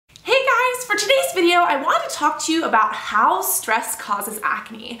video, I want to talk to you about how stress causes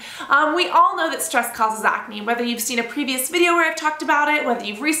acne. We all know that stress causes acne, whether you've seen a previous video where I've talked about it, whether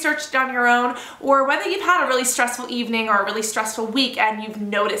you've researched it on your own, or whether you've had a really stressful evening or a really stressful week and you've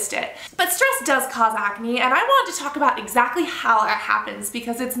noticed it. But stress does cause acne, and I wanted to talk about exactly how that happens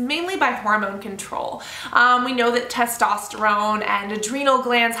because it's mainly by hormone control. We know that testosterone and adrenal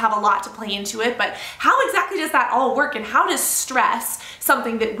glands have a lot to play into it, but how exactly does that all work, and how does stress,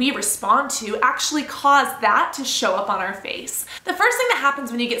 something that we respond to, actually cause that to show up on our face? The first thing that happens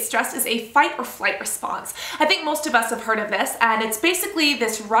when you get stressed is a fight or flight response. I think most of us have heard of this, and it's basically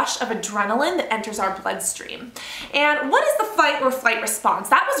this rush of adrenaline that enters our bloodstream. And what is the fight or flight response?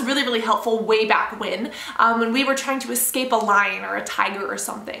 That was really, really helpful way back when we were trying to escape a lion or a tiger or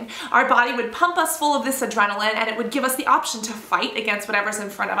something. Our body would pump us full of this adrenaline, and it would give us the option to fight against whatever's in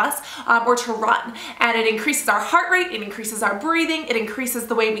front of us or to run. And it increases our heart rate, it increases our breathing, it increases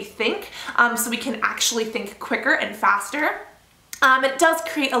the way we think, so we can actually think quicker and faster. It does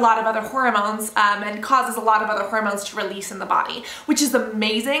create a lot of other hormones and causes a lot of other hormones to release in the body, which is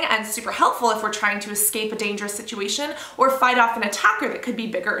amazing and super helpful if we're trying to escape a dangerous situation or fight off an attacker that could be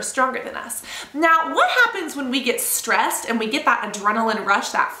bigger or stronger than us. Now, what happens when we get stressed and we get that adrenaline rush,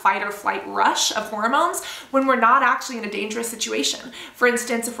 that fight or flight rush of hormones, when we're not actually in a dangerous situation? For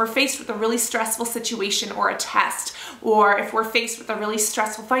instance, if we're faced with a really stressful situation or a test, or if we're faced with a really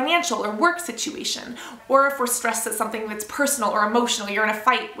stressful financial or work situation, or if we're stressed at something that's personal or emotional, you're in a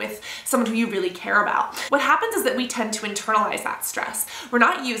fight with someone who you really care about. What happens is that we tend to internalize that stress. We're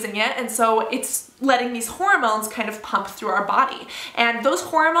not using it, and so it's letting these hormones kind of pump through our body. And those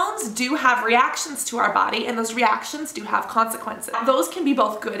hormones do have reactions to our body, and those reactions do have consequences. Those can be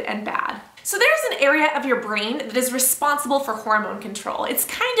both good and bad. So there's an area of your brain that is responsible for hormone control. It's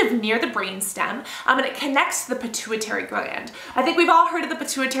kind of near the brainstem, and it connects to the pituitary gland. I think we've all heard of the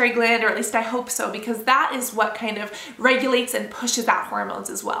pituitary gland, or at least I hope so, because that is what kind of regulates and pushes out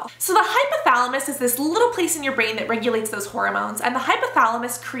hormones as well. So the hypothalamus is this little place in your brain that regulates those hormones, and the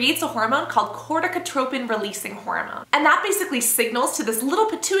hypothalamus creates a hormone called corticotropin releasing hormone. And that basically signals to this little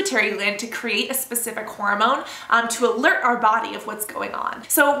pituitary gland to create a specific hormone to alert our body of what's going on.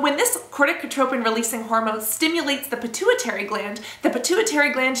 So when this corticotropin releasing hormone stimulates the pituitary gland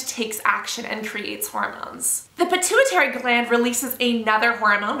takes action and creates hormones. The pituitary gland releases another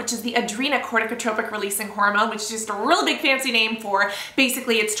hormone, which is the adrenocorticotropin releasing hormone, which is just a really big fancy name for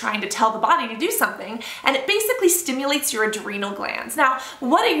basically it's trying to tell the body to do something, and it basically stimulates your adrenal glands. Now,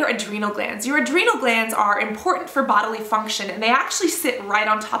 what are your adrenal glands? Your adrenal glands are important for bodily function, and they actually sit right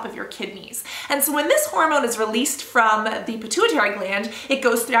on top of your kidneys. And so when this hormone is released from the pituitary gland, it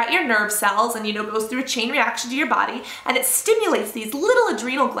goes throughout your nerve cells and goes through a chain reaction to your body, and it stimulates these little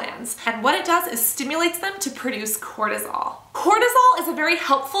adrenal glands. And what it does is stimulates them to produce cortisol. Cortisol is a very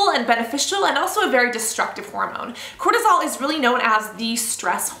helpful and beneficial and also a very destructive hormone. Cortisol is really known as the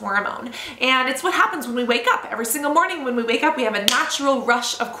stress hormone, and it's what happens when we wake up. Every single morning when we wake up, we have a natural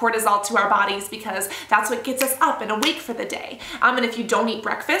rush of cortisol to our bodies because that's what gets us up and awake for the day. And if you don't eat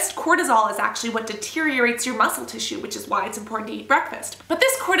breakfast, cortisol is actually what deteriorates your muscle tissue, which is why it's important to eat breakfast. But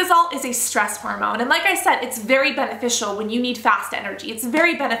this cortisol is a stress hormone, and like I said, it's very beneficial when you need fast energy. It's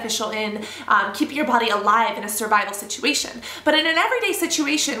very beneficial in keeping your body alive in a survival situation. But in an everyday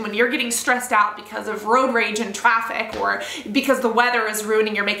situation, when you're getting stressed out because of road rage and traffic, or because the weather is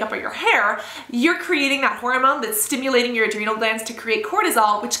ruining your makeup or your hair, you're creating that hormone that's stimulating your adrenal glands to create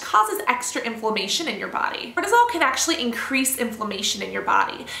cortisol, which causes extra inflammation in your body. Cortisol can actually increase inflammation in your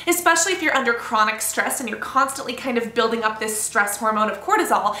body, especially if you're under chronic stress and you're constantly kind of building up this stress hormone of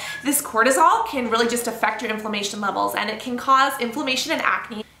cortisol. This cortisol can really just affect your inflammation levels, and it can cause inflammation and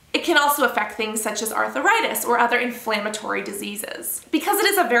acne. It can also affect things such as arthritis or other inflammatory diseases. Because it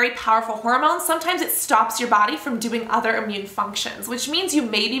is a very powerful hormone, sometimes it stops your body from doing other immune functions, which means you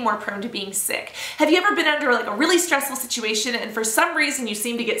may be more prone to being sick. Have you ever been under like a really stressful situation and for some reason you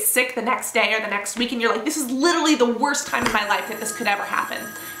seem to get sick the next day or the next week and you're like, this is literally the worst time in my life that this could ever happen?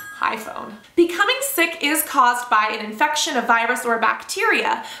 iPhone. Becoming sick is caused by an infection, a virus, or a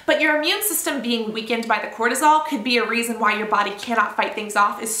bacteria, but your immune system being weakened by the cortisol could be a reason why your body cannot fight things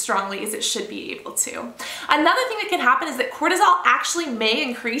off as strongly as it should be able to. Another thing that can happen is that cortisol actually may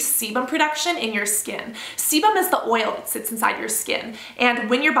increase sebum production in your skin. Sebum is the oil that sits inside your skin,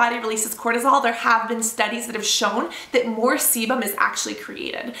 and when your body releases cortisol, there have been studies that have shown that more sebum is actually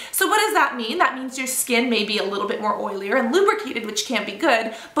created. So what does that mean? That means your skin may be a little bit more oilier and lubricated, which can be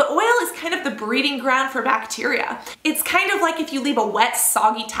good, but oil is kind of the breeding ground for bacteria. It's kind of like if you leave a wet,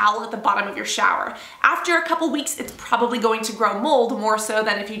 soggy towel at the bottom of your shower. After a couple weeks, it's probably going to grow mold more so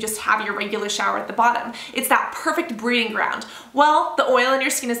than if you just have your regular shower at the bottom. It's that perfect breeding ground. Well, the oil in your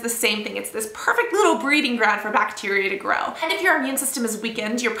skin is the same thing. It's this perfect little breeding ground for bacteria to grow. And if your immune system is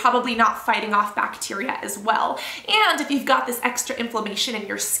weakened, you're probably not fighting off bacteria as well. And if you've got this extra inflammation in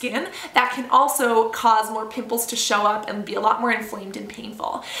your skin, that can also cause more pimples to show up and be a lot more inflamed and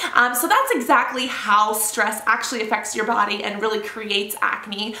painful. So that's exactly how stress actually affects your body and really creates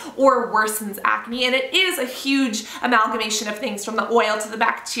acne or worsens acne. And it is a huge amalgamation of things, from the oil to the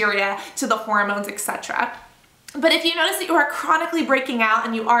bacteria to the hormones, etc. But if you notice that you are chronically breaking out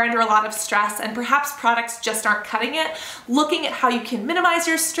and you are under a lot of stress and perhaps products just aren't cutting it, looking at how you can minimize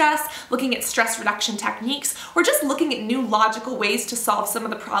your stress, looking at stress reduction techniques, or just looking at new logical ways to solve some of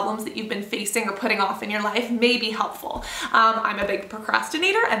the problems that you've been facing or putting off in your life may be helpful. I'm a big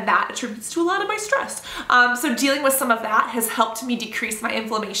procrastinator and that attributes to a lot of my stress. So dealing with some of that has helped me decrease my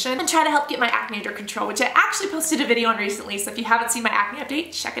inflammation and try to help get my acne under control, which I actually posted a video on recently, so if you haven't seen my acne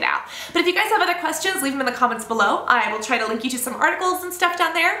update, check it out. But if you guys have other questions, leave them in the comments below. I will try to link you to some articles and stuff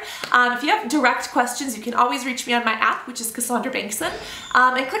down there. If you have direct questions, you can always reach me on my app, which is Cassandra Bankson,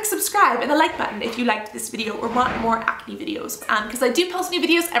 and click subscribe and the like button if you liked this video or want more acne videos, because I do post new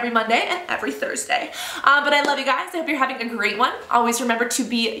videos every Monday and every Thursday. But I love you guys. I hope you're having a great one. Always remember to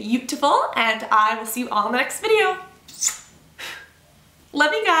be beautiful, and I will see you all in the next video.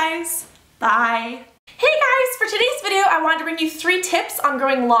 Love you guys. Bye. Hey guys, for today's video I wanted to bring you 3 tips on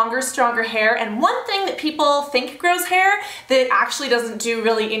growing longer, stronger hair, and one thing that people think grows hair that actually doesn't do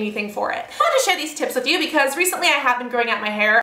really anything for it. I wanted to share these tips with you because recently I have been growing out my hair